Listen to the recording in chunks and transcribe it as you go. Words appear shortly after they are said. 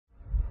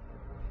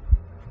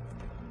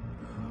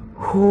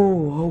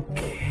Ooh,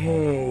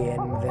 okay,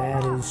 and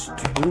that is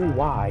too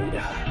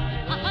wide.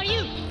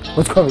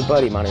 What's going on,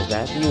 everybody? My name is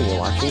Matthew, and you're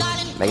watching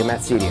Mega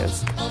Matt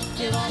Studios.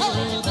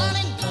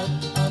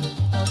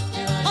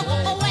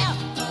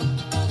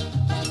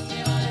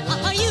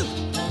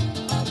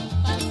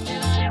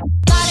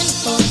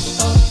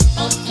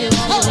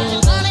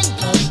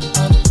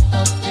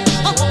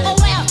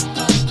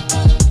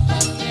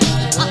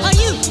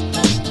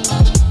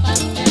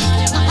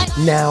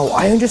 Now,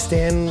 I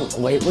understand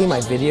lately my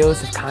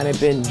videos have kind of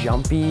been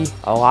jumpy,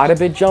 a lot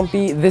of it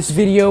jumpy. This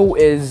video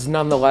is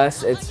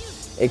nonetheless,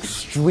 it's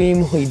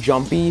extremely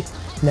jumpy.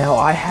 Now,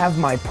 I have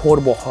my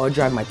portable hard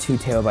drive, my 2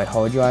 terabyte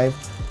hard drive,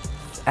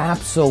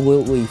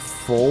 absolutely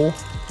full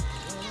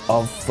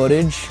of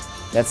footage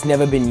that's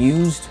never been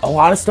used. A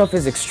lot of stuff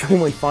is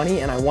extremely funny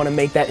and I want to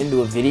make that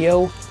into a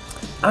video.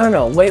 I don't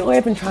know, lately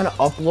I've been trying to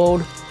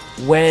upload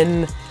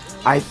when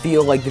I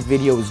feel like the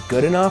video is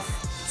good enough.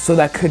 So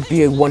that could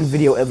be one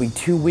video every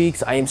 2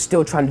 weeks. I am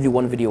still trying to do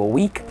 1 video a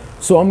week.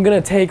 So I'm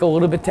gonna take a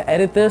little bit to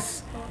edit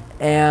this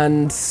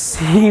and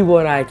see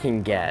what I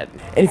can get.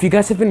 And if you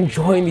guys have been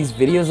enjoying these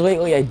videos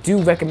lately, I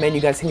do recommend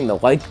you guys hitting the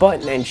like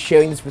button and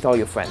sharing this with all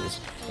your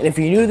friends. And if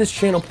you're new to this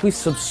channel, please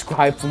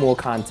subscribe for more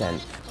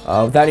content.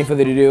 Without any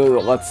further ado,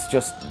 let's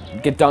just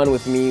get done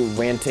with me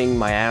ranting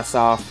my ass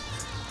off.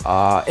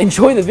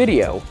 Enjoy the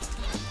video.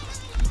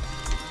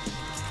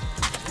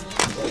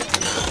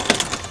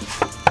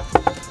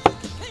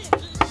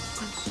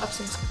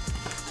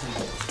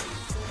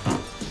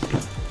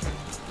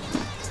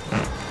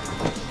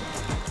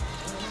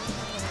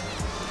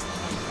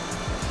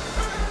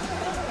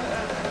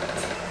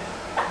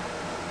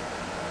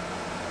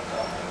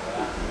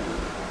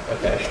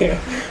 Okay.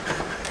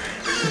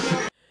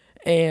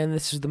 And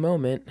this is the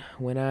moment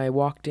when I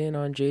walked in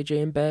on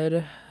JJ in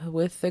bed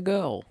with a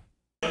girl.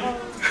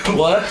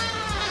 What?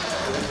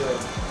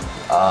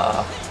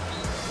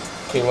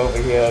 Came over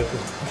here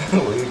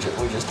because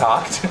we just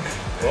talked.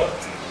 What?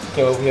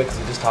 Came over here because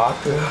we just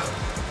talked.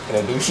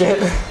 Gonna do shit.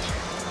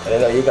 I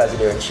didn't know you guys are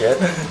doing shit.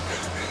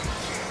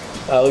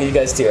 I'll leave you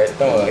guys to it,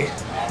 don't worry.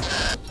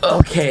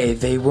 Okay,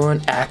 they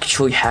weren't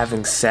actually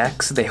having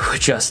sex, they were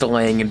just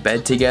laying in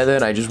bed together,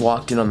 and I just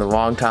walked in on the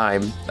wrong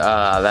time.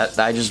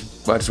 I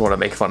just want to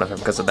make fun of him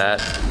because of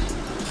that.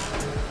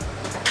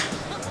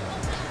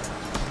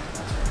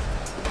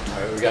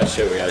 Alright, we got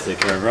shit we gotta take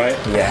care of, right?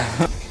 Yeah.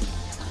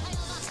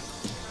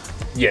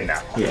 Yeah, no.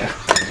 Yeah.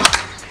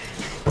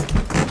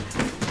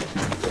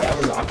 That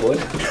was awkward.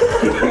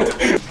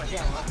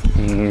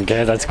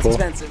 Okay, that's cool.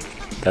 Expensive.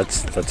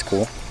 That's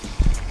cool.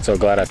 So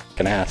glad I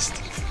f***ing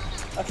asked.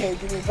 Okay,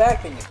 give me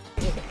back then.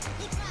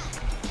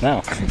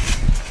 No.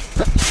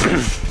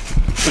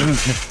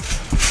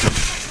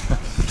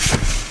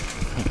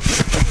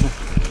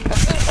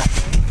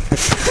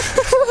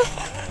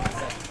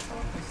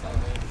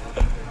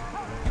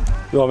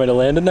 You want me to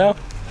land it now?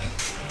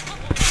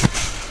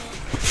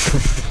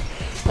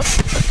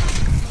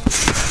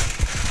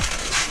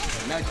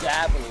 No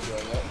dab when you're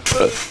doing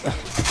it.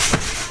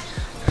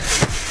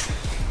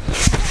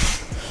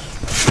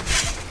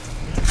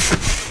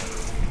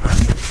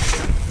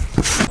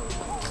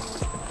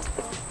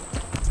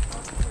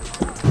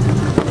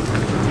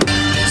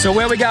 So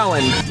where we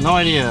going? No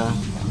idea.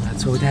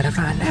 That's what we gotta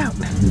find out.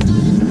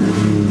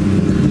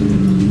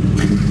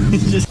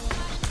 Just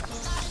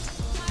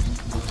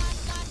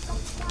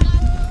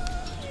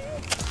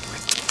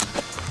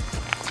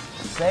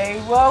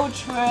Say road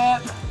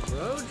trip.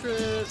 road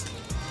trip.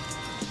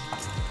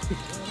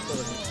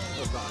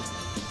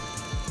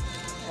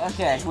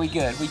 Okay, we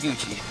good. We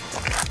Gucci.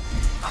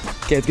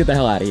 Okay, let's get the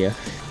hell out of here.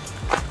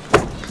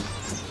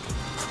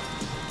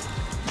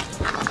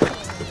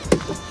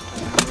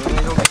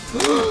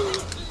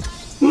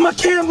 My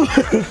camera!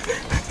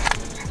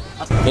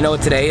 You know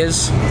what today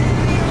is?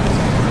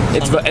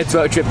 It's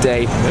road trip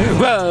day.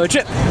 Road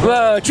trip,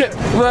 road trip,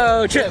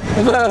 road trip,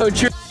 road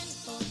trip.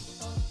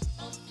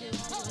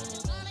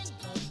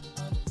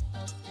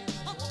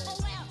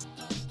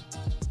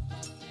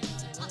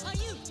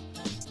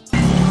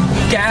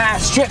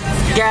 Gas trip,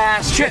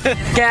 gas trip,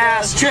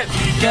 gas trip,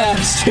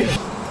 gas trip.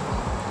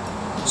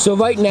 So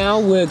right now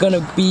we're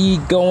gonna be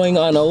going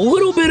on a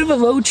little bit of a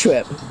road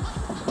trip.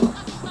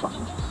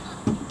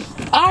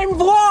 I'm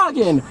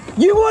vlogging!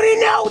 You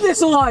wouldn't know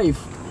this life!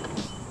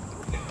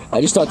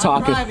 I just start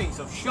talking. I'm driving,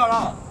 so shut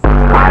up.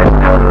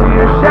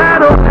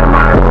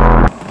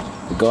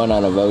 We're going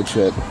on a road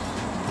trip.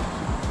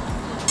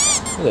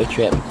 Road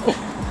trip.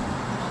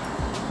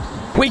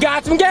 We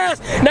got some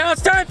gas! Now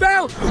it's time for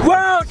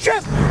road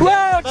trip!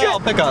 Road trip! I'll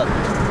pick up.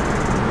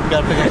 You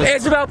gotta pick up this.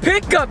 It's about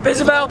pickup!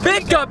 It's about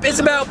pickup! It's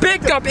about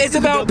pickup! It's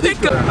about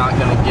pickup! I'm not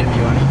gonna give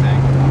you anything.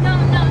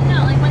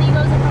 No, like when he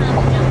goes up on the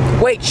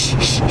jump. Wait, shh.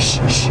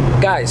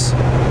 Guys. Oh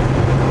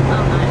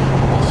my.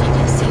 You should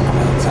just sing the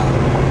road song.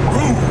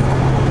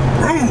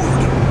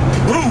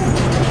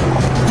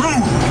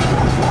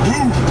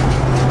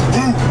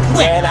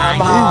 When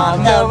I'm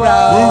on the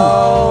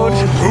road,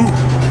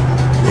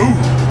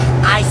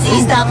 I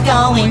see stuff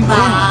going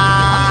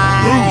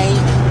by.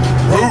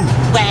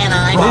 When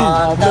I'm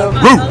on the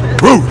road.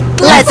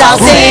 Let's all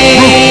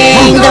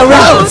sing the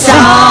road song.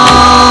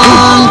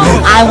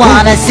 I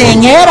wanna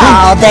sing it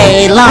all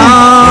day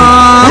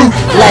long.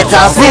 Let's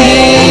all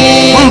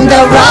sing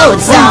the road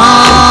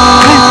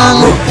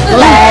song.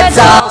 Let's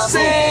all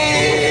sing.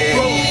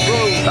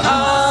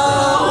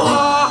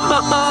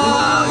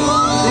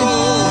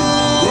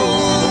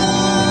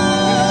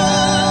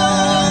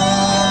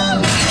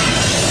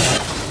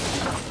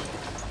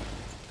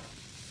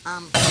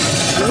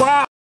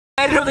 Wow!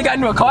 I didn't know they got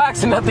into a car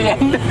accident at the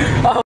end.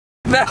 Oh,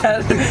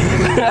 that.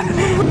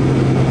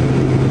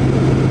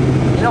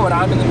 You know what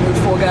I'm in the mood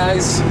for,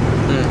 guys?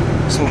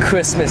 Some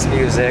Christmas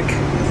music. It's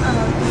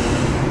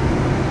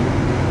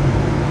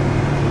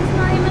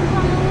not even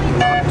Halloween.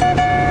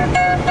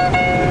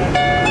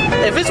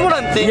 If it's what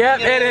I'm thinking. Yep,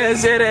 it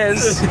is, it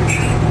is.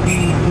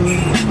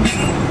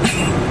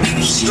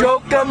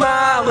 Stroke on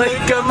my,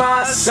 lick on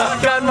my,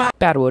 suck on my.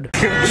 Badwood.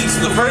 It's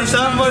the first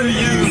time for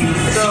you,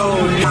 so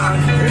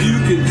you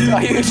can do.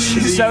 Are you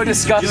so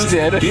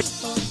disgusted?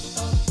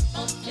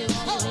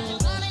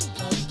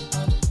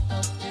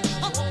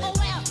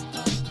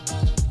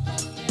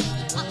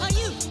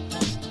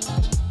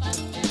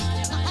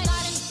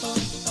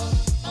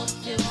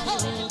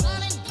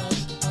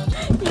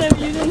 No,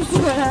 you didn't see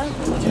what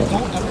happened. Dude,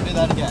 don't ever do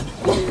that again.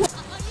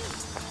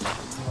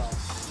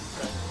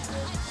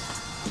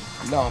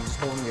 No, I'm just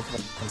holding it for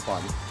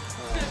fun.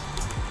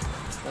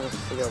 I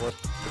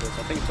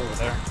think it's over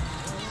there.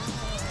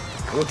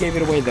 What gave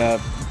it away? The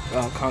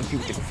concrete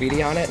with the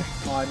graffiti on it?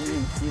 Oh, I didn't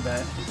even see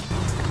that.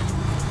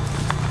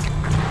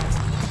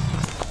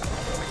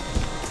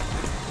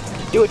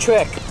 Do a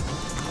trick.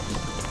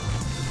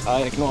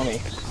 Ignore me.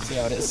 See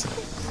how it is.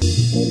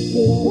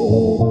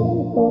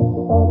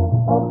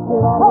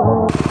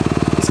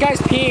 This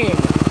guy's peeing.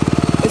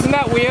 Isn't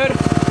that weird?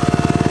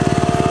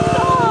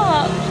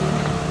 Stop!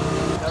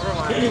 Never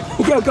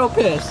mind. Yo, go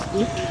piss.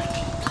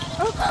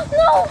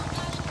 No!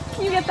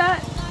 You get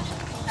that?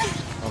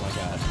 Oh my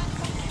god.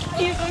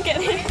 You don't get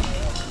it.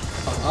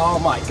 Oh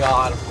my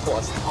god, of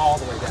course. All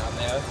the way down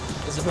there.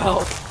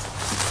 Isabel.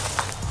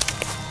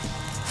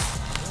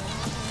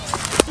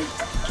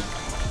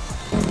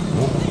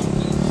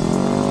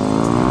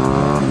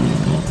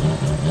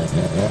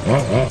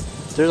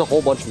 There's a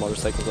whole bunch of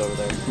motorcycles over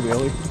there.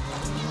 Really?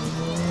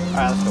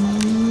 Alright, let's go.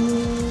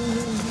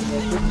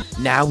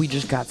 Now we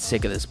just got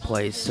sick of this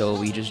place, so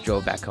we just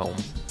drove back home.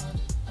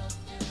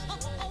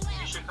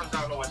 You should come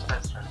down to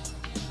Westminster.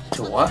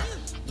 To what?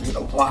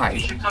 Why? You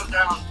should come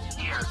down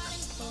here.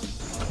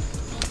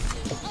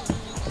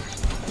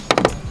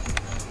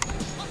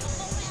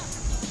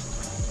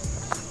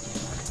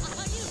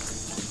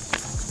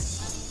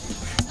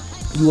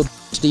 You a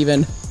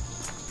Steven.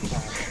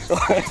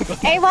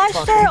 I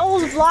watched our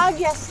old vlog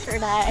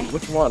yesterday.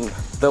 Which one?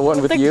 The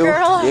one with The you?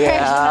 girl version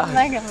Yeah. of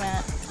Mega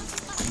Man.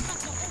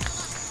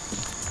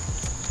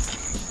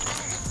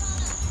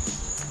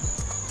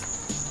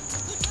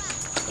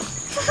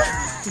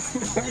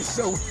 I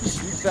so wish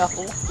you fell.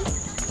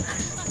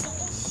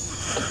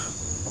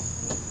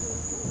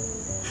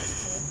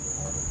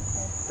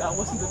 That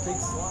wasn't a big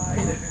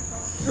slide.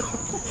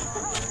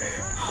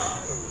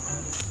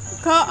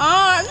 Come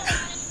on!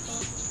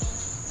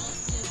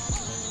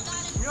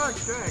 You're a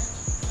trick.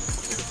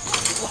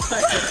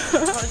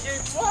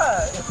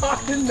 What? I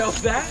didn't know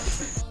that.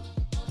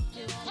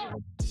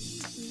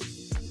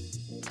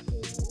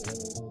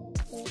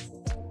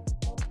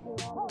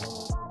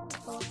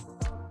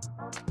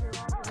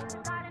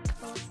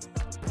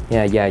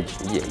 Yeah,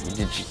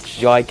 did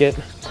you like it?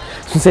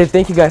 So say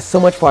thank you guys so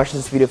much for watching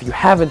this video. If you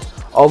haven't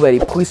already,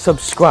 please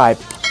subscribe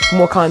for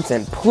more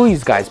content.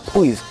 Please, guys,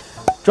 please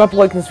drop a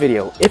like in this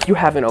video if you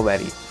haven't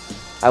already.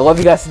 I love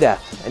you guys to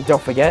death, and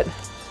don't forget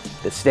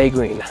to stay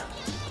green.